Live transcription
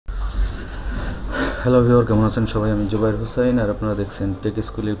Hello viewer, কেমন আছেন সবাই? আমি জুবাইর হোসেন আর আপনারা দেখছেন টেক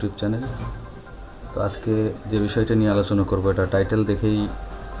স্কুল ইউটিউব চ্যানেল। তো আজকে যে বিষয়টা নিয়ে আলোচনা করব, এটা টাইটেল দেখেই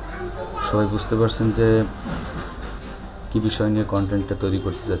সবাই বুঝতে পারছেন যে কী বিষয় নিয়ে কন্টেন্টটা তৈরি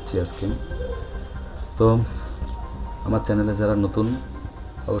করতে যাচ্ছি আজকে। তো আমার চ্যানেলে যারা নতুন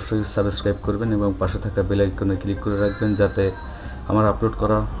অবশ্যই সাবস্ক্রাইব করবেন এবং পাশে থাকা বেল আইকনে ক্লিক করে রাখবেন, যাতে আমার আপলোড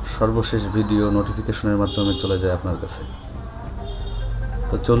করা সর্বশেষ ভিডিও নোটিফিকেশনের মাধ্যমে চলে যায় আপনার কাছে।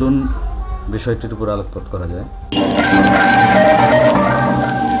 তো চলুন বিষয়টির উপর আলোকপাত করা যায়।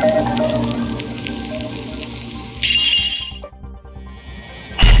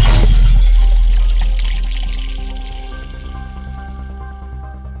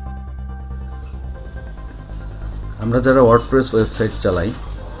 আমরা যারা ওয়ার্ডপ্রেস ওয়েবসাইট চালাই,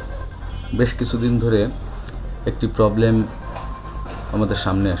 বেশ কিছুদিন ধরে একটি প্রবলেম আমাদের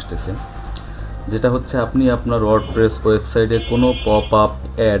সামনে আসতেছে, যেটা হচ্ছে আপনি আপনার ওয়ার্ডপ্রেস ওয়েবসাইটে কোনো পপ আপ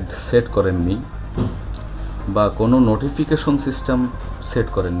অ্যাড সেট করেননি বা কোনো নোটিফিকেশন সিস্টেম সেট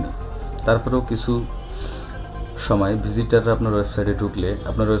করেননি। তারপরেও কিছু সময় ভিজিটাররা আপনার ওয়েবসাইটে ঢুকলে,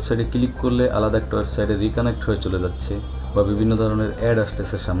 আপনার ওয়েবসাইটে ক্লিক করলে আলাদা একটা ওয়েবসাইটে রিকানেক্ট হয়ে চলে যাচ্ছে বা বিভিন্ন ধরনের অ্যাড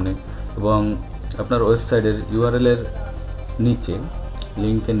আসতেছে সামনে, এবং আপনার ওয়েবসাইটের ইউআরএলের নিচে,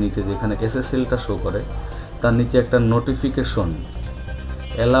 লিঙ্কের নিচে যেখানে এসএসএলটা শো করে, তার নিচে একটা নোটিফিকেশন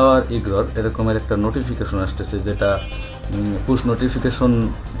অ্যালাউ আর ইগনোর এরকমের একটা নোটিফিকেশন আসতেছে, যেটা পুশ নোটিফিকেশন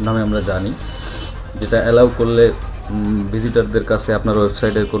নামে আমরা জানি, যেটা অ্যালাউ করলে ভিজিটারদের কাছে আপনার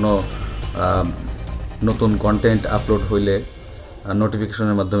ওয়েবসাইটের কোনো নতুন কন্টেন্ট আপলোড হইলে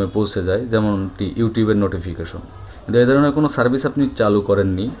নোটিফিকেশনের মাধ্যমে পৌঁছে যায়, যেমনটি ইউটিউবের নোটিফিকেশন। কিন্তু এই ধরনের কোনো সার্ভিস আপনি চালু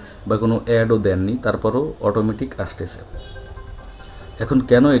করেননি বা কোনো অ্যাডও দেননি, তারপরও অটোমেটিক আসতেছে। এখন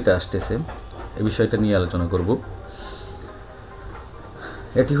কেন এটা আসতেছে, এই বিষয়টা নিয়ে আলোচনা করব।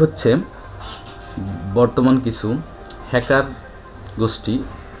 এটি হচ্ছে বর্তমান কিছু হ্যাকার গোষ্ঠী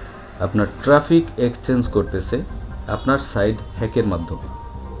আপনার ট্রাফিক এক্সচেঞ্জ করতেছে আপনার সাইট হ্যাকের মাধ্যমে।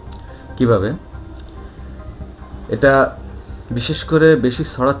 কিভাবে? এটা বিশেষ করে বেশি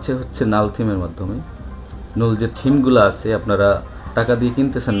ছড়াচ্ছে হচ্ছে নাল থিমের মাধ্যমে। নুল যে থিমগুলো আছে, আপনারা টাকা দিয়ে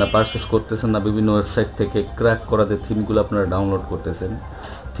কিনতেছেন না, পারচেস করতেছেন না, বিভিন্ন ওয়েবসাইট থেকে ক্র্যাক করা যে থিমগুলো আপনারা ডাউনলোড করতেছেন,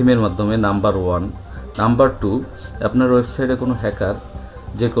 থিমের মাধ্যমে নাম্বার 1। নাম্বার 2, আপনার ওয়েবসাইটে কোনো হ্যাকার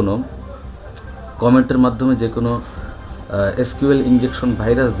যে কোনো কমেন্টের মাধ্যমে যে কোনো এসকিউএল ইনজেকশন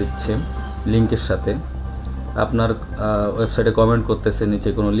ভাইরাস দিচ্ছে লিঙ্কের সাথে, আপনার ওয়েবসাইটে কমেন্ট করতেছে, নিচে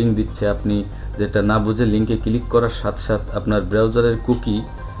কোনো লিঙ্ক দিচ্ছে, আপনি যেটা না বুঝে লিঙ্কে ক্লিক করার সাথে সাথে আপনার ব্রাউজারের কুকি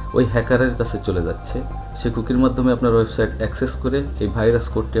ওই হ্যাকারের কাছে চলে যাচ্ছে। সেই কুকির মাধ্যমে আপনার ওয়েবসাইট অ্যাক্সেস করে এই ভাইরাস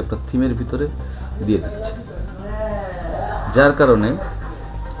কোডটি আপনার থিমের ভিতরে দিয়ে দিচ্ছে, যার কারণে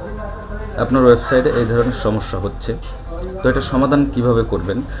আপনার ওয়েবসাইটে এই ধরনের সমস্যা হচ্ছে। তো এটা সমাধান কিভাবে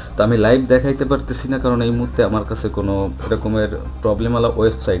করবেন, তো আমি লাইভ দেখাইতে পারতেছি না, কারণ এই মুহূর্তে আমার কাছে কোনো এরকমের প্রবলেমওয়ালা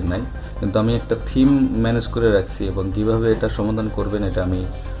ওয়েবসাইট নাই, কিন্তু আমি একটা থিম ম্যানেজ করে রাখছি এবং কিভাবে এটা সমাধান করবেন এটা আমি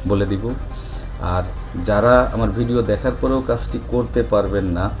বলে দিব। আর যারা আমার ভিডিও দেখার পরেও কাজটি করতে পারবেন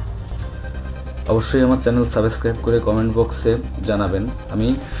না, অবশ্যই আমার চ্যানেল সাবস্ক্রাইব করে কমেন্ট বক্সে জানাবেন, আমি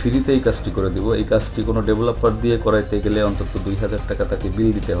ফ্রিতে এই কাজটি করে দিব। এই কাজটি কোনো ডেভেলপার দিয়ে করাইতে গেলে অন্তত 2000 টাকা তাকে বিল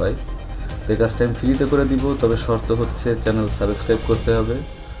দিতে হয়। এই কাজটা আমি ফ্রিতে করে দিব, তবে শর্ত হচ্ছে চ্যানেল সাবস্ক্রাইব করতে হবে,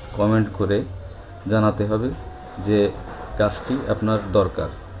 কমেন্ট করে জানাতে হবে যে কাজটি আপনার দরকার।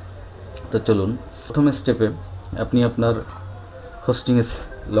 তো চলুন, প্রথম স্টেপে আপনি আপনার হোস্টিংয়ে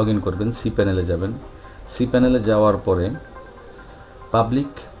লগ ইন করবেন, সি প্যানেলে যাবেন। সি প্যানেলে যাওয়ার পরে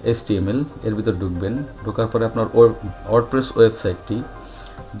পাবলিক HTML এর ভিতর ঢুকবেন। ঢোকার পরে আপনার ওয়ার্ডপ্রেস ওয়েবসাইটটি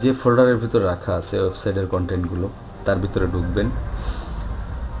যে ফোল্ডারের ভিতরে রাখা আছে ওয়েবসাইটের কন্টেন্টগুলো, তার ভিতরে ঢুকবেন।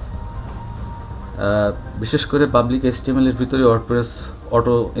 বিশেষ করে পাবলিক HTML এর ভিতরে ওয়ার্ডপ্রেস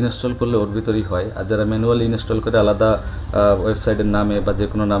অটো ইনস্টল করলে ওর ভিতরেই হয়, আর যারা ম্যানুয়ালি ইনস্টল করে আলাদা ওয়েবসাইটের নামে বা যে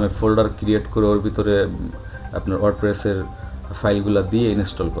কোনো নামে ফোল্ডার ক্রিয়েট করে ওর ভিতরে আপনার ওয়ার্ডপ্রেসের ফাইলগুলো দিয়ে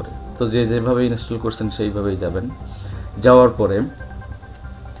ইনস্টল করে, তো যেভাবে ইনস্টল করছেন সেইভাবেই যাবেন। যাওয়ার পরে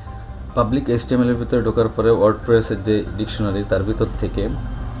পাবলিক HTML এর ভিতরে ঢোকার পরে ওয়ার্ডপ্রেসের যে ডিকশনারি, তার ভিতর থেকে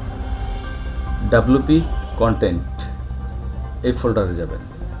WP কন্টেন্ট এই ফোল্ডারে যাবেন।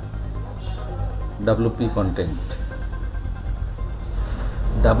 WP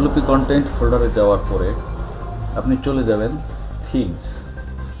কন্টেন্ট ফোল্ডারে যাওয়ার পরে আপনি চলে যাবেন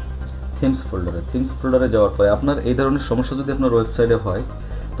থিমস ফোল্ডারে যাওয়ার পরে আপনার এই ধরনের সমস্যা যদি আপনার ওয়েবসাইটে হয়,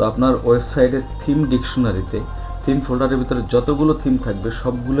 তো আপনার ওয়েবসাইটের থিম ডিকশনারিতে থিম ফোল্ডারের ভিতরে যতগুলো থিম থাকবে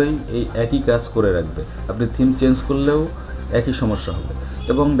সবগুলোই এই একই কাজ করে রাখবে। আপনি থিম চেঞ্জ করলেও একই সমস্যা হবে,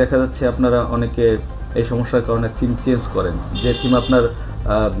 এবং দেখা যাচ্ছে আপনারা অনেকে এই সমস্যার কারণে থিম চেঞ্জ করেন, যে থিম আপনার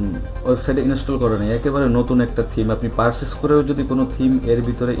ওয়েবসাইটে ইনস্টল করেন একেবারে নতুন একটা থিম আপনি পারচেস করেও যদি কোনো থিম এর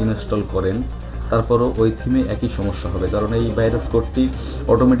ভিতরে ইনস্টল করেন, তারপরও ওই থিমে একই সমস্যা হবে, কারণ এই ভাইরাস কোডটি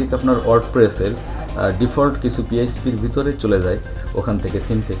অটোমেটিক আপনার ওয়ার্ডপ্রেসের ডিফল্ট কিছু পিএইচপির ভিতরে চলে যায় ওখান থেকে,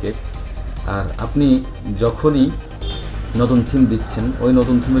 থিম থেকে। আর আপনি যখনই নতুন থিম দিচ্ছেন ওই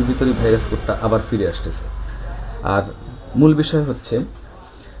নতুন থিমের ভিতরেই ভাইরাস কোডটা আবার ফিরে আসতেছে। আর মূল বিষয় হচ্ছে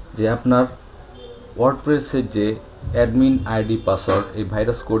যে আপনার ওয়ার্ডপ্রেসের যে অ্যাডমিন আইডি পাসওয়ার্ড এই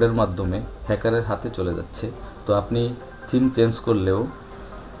ভাইরাস কোডের মাধ্যমে হ্যাকারের হাতে চলে যাচ্ছে। তো আপনি থিম চেঞ্জ করলেও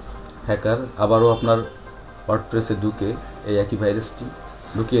হ্যাকার আবারও আপনার ওয়ার্ডপ্রেসে ঢুকে এই একই ভাইরাসটি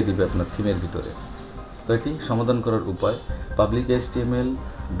ঢুকিয়ে দিবে আপনার থিমের ভিতরে। তো এটি সমাধান করার উপায়, পাবলিক HTML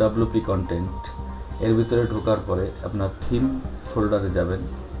WP কন্টেন্ট এর ভিতরে ঢোকার পরে আপনার থিম ফোল্ডারে যাবেন,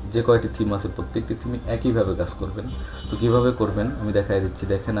 যে কয়টি থিম আছে প্রত্যেকটি থিমই একইভাবে কাজ করবেন। তো কীভাবে করবেন আমি দেখাই দিচ্ছি।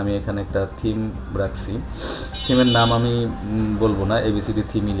 দেখেন আমি এখানে একটা থিম রাখছি, থিমের নাম আমি বলবো না, ABCD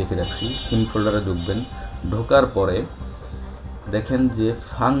থিমই লিখে রাখছি। থিম ফোল্ডারে ঢুকবেন, ঢোকার পরে দেখেন যে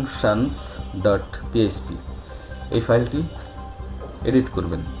functions.php এই ফাইলটি এডিট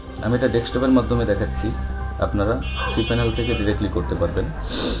করবেন। আমি এটা ডেস্কটপের মাধ্যমে দেখাচ্ছি, আপনারা সি প্যানেল থেকে ডিরেক্টলি করতে পারবেন।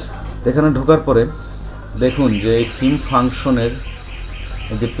 এখানে ঢোকার পরে দেখুন যে এই থিম ফাংশনের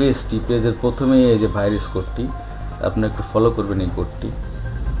যে পেজের প্রথমেই এই যে ভাইরাস কোডটি, আপনি একটু ফলো করবেন এই কোডটি।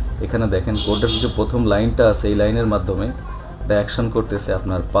 এখানে দেখেন কোডের যে প্রথম লাইনটা আছে এই লাইনের মাধ্যমে এটা অ্যাকশন করতেছে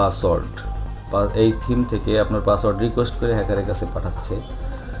আপনার পাসওয়ার্ড। এই থিম থেকে আপনার পাসওয়ার্ড রিকোয়েস্ট করে হ্যাকারের কাছে পাঠাচ্ছে।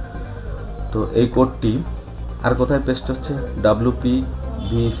 তো এই কোডটি আর কোথায় পেস্ট হচ্ছে,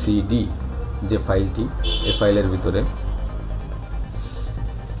 WPVCD যে ফাইলটি, এই ফাইলের ভিতরে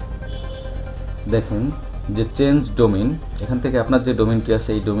দেখেন যে চেঞ্জ ডোমেইন, এখান থেকে আপনার যে ডোমেইনটি আছে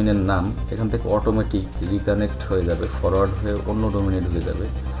এই ডোমেইনের নাম এখান থেকে অটোমেটিক রিকানেক্ট হয়ে যাবে, ফরওয়ার্ড হয়ে অন্য ডোমেইনে ঢুকে যাবে।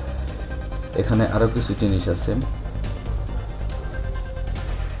 এখানে আরও কিছু জিনিস আছে,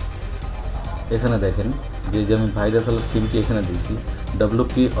 এখানে দেখেন যে আমি ভাইরাস থিমটি এখানে দিয়েছি,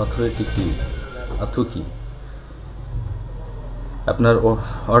 WP অথরিটি কি আপনার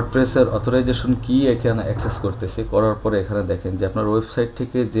ওয়ার্ডপ্রেসের অথরাইজেশন কি এখানে অ্যাক্সেস করতেছে। করার পরে এখানে দেখেন যে আপনার ওয়েবসাইট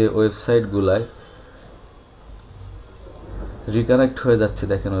থেকে যে ওয়েবসাইটগুলায় রিকানেক্ট হয়ে যাচ্ছে,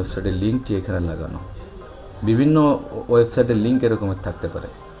 দেখেন ওয়েবসাইটের লিঙ্কটি এখানে লাগানো। বিভিন্ন ওয়েবসাইটের লিঙ্ক এরকমের থাকতে পারে।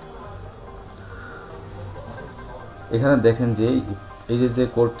 এখানে দেখেন যে এই যে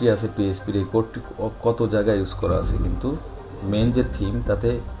কোডটি আছে PHPর, এই কোডটি কত জায়গায় ইউজ করা আছে, কিন্তু মেইন যে থিম তাতে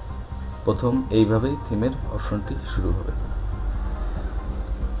প্রথম এইভাবেই থিমের অপশনটি শুরু হবে।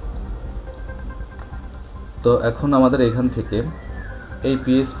 তো এখন আমাদের এখান থেকে এই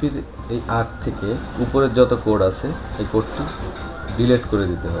PHPর এই আর্ট থেকে উপরের যত কোড আছে এই কোডটি ডিলিট করে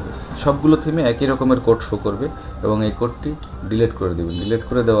দিতে হবে। সবগুলো থিমে একই রকমের কোড শো করবে এবং এই কোডটি ডিলিট করে দেবেন। ডিলিট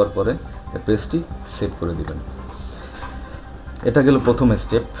করে দেওয়ার পরে পেজটি সেভ করে দিবেন। এটা গেল প্রথম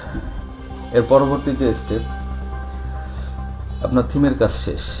স্টেপ। এর পরবর্তী যে স্টেপ, আপনার থিমের কাজ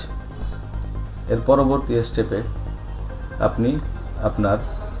শেষ। এর পরবর্তী স্টেপে আপনি আপনার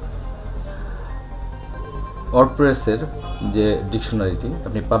ওয়ার্ডপ্রেসের যে ডিকশনারিটি,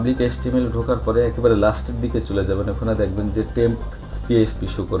 আপনি পাবলিক HTML ঢোকার পরে একেবারে লাস্টের দিকে চলে যাবেন। ওখানে দেখবেন যে টেম্প PHP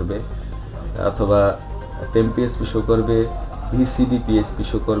শো করবে, অথবা টেম্প PHP শো করবে, VCD PHP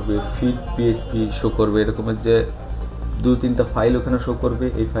শো করবে, ফিড PHP শো করবে, এরকমের যে 2-3টা ফাইল ওখানে শো করবে।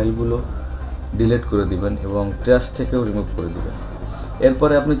 এই ফাইলগুলো ডিলিট করে দিবেন এবং ট্র্যাশ থেকেও রিমুভ করে দিবেন।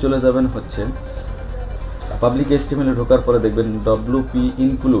 এরপরে আপনি চলে যাবেন হচ্ছে পাবলিক HTML ঢোকার পরে দেখবেন WP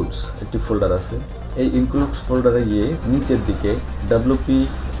ইনক্লুডস একটি ফোল্ডার আছে। এই ইনক্লুডস ফোল্ডারে গিয়ে নিচের দিকে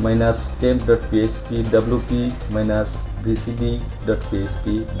WP-temp.php, WP-vcd.php,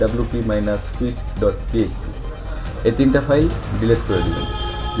 WP-feed.php এই 3টা ফাইল ডিলিট করে দিবেন।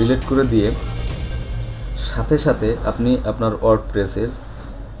 ডিলিট করে দিয়ে সাথে সাথে আপনি আপনার ওয়ার্ডপ্রেসের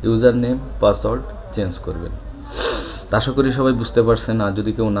ইউজার নেম পাসওয়ার্ড চেঞ্জ করবেন। আশা করি সবাই বুঝতে পারছেন। আর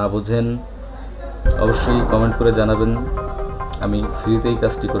যদি কেউ না বোঝেন অবশ্যই কমেন্ট করে জানাবেন, আমি ফ্রিতেই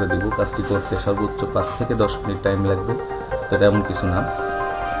কাজটি করে দিব। কাজটি করতে সর্বোচ্চ 5 থেকে 10 মিনিট টাইম লাগবে, তো এটা এমন কিছু না।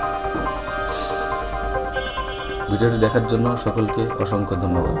 ভিডিওটি দেখার জন্য সকলকে অসংখ্য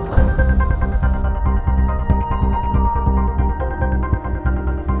ধন্যবাদ।